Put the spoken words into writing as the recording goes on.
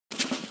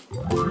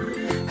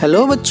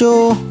Hello बच्चों,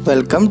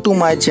 welcome to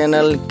my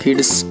channel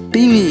kids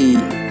TV.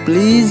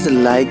 Please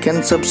like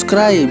and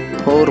subscribe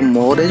for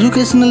more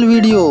educational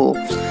video.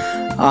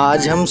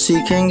 आज हम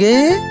सीखेंगे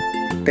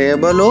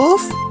table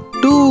of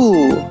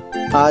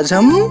 2। आज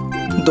हम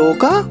 2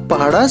 का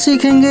पहाड़ा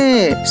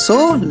सीखेंगे। So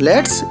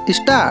let's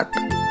start.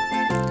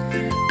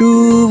 2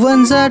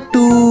 1s are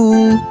 2,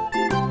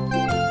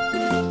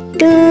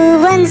 2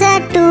 1s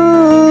are 2,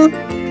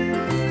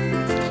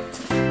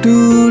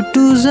 2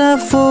 2s are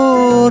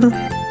 4,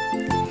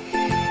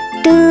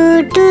 2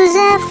 2s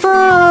are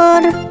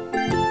 4,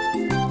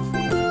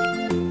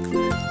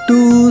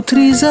 2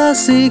 3s are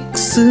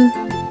 6,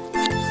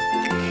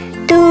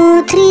 2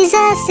 3s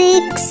are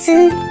 6,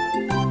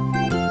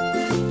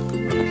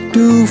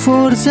 2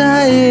 4s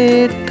are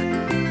 8,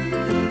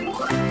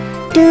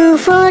 2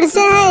 4s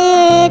are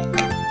 8,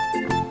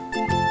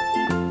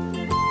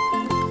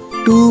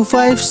 2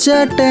 5s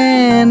are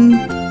 10,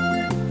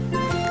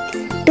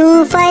 2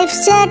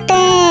 5s are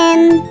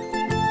 10,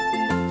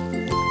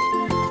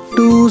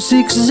 2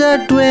 6s are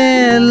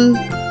 12,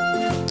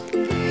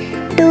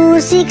 2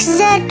 6s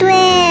are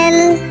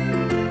 12,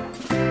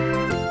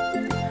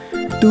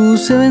 2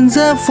 7s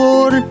are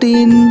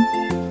 14,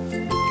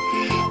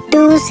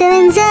 2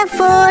 7s are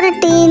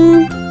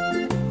 14,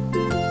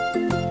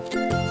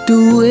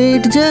 2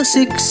 8s are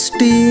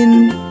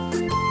 16,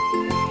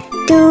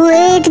 2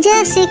 8s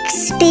are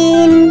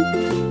 16,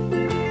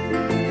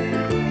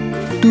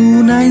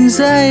 2 9s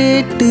are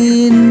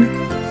 18,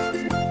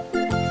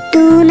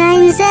 2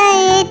 9s are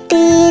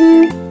 18,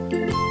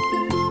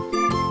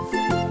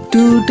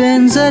 2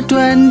 10s are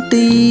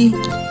 20,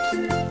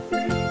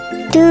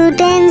 2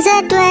 10s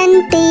are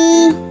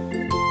 20.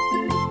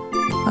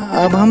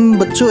 अब हम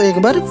बच्चों एक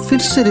बार फिर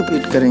से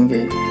repeat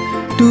करेंगे।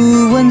 2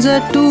 1s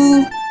are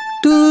 2,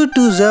 2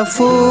 2s are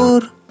 4,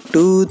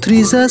 2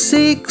 3s are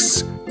 6,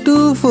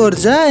 2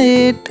 4s are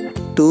 8,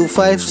 2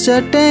 5s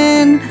are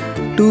 10,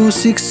 2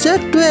 6s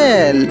are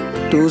 12,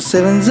 2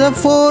 7s are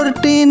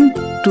 14,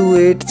 2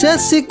 8s are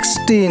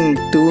 16,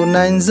 2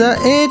 9s are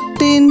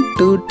 18,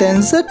 2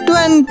 10s are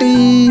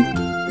 20.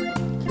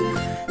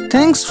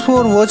 Thanks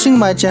for watching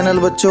my channel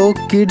बच्चों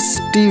Kids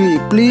TV.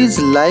 Please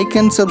like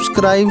and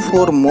subscribe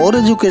for more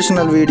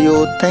educational video.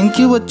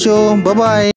 Thank you बच्चों. Bye bye.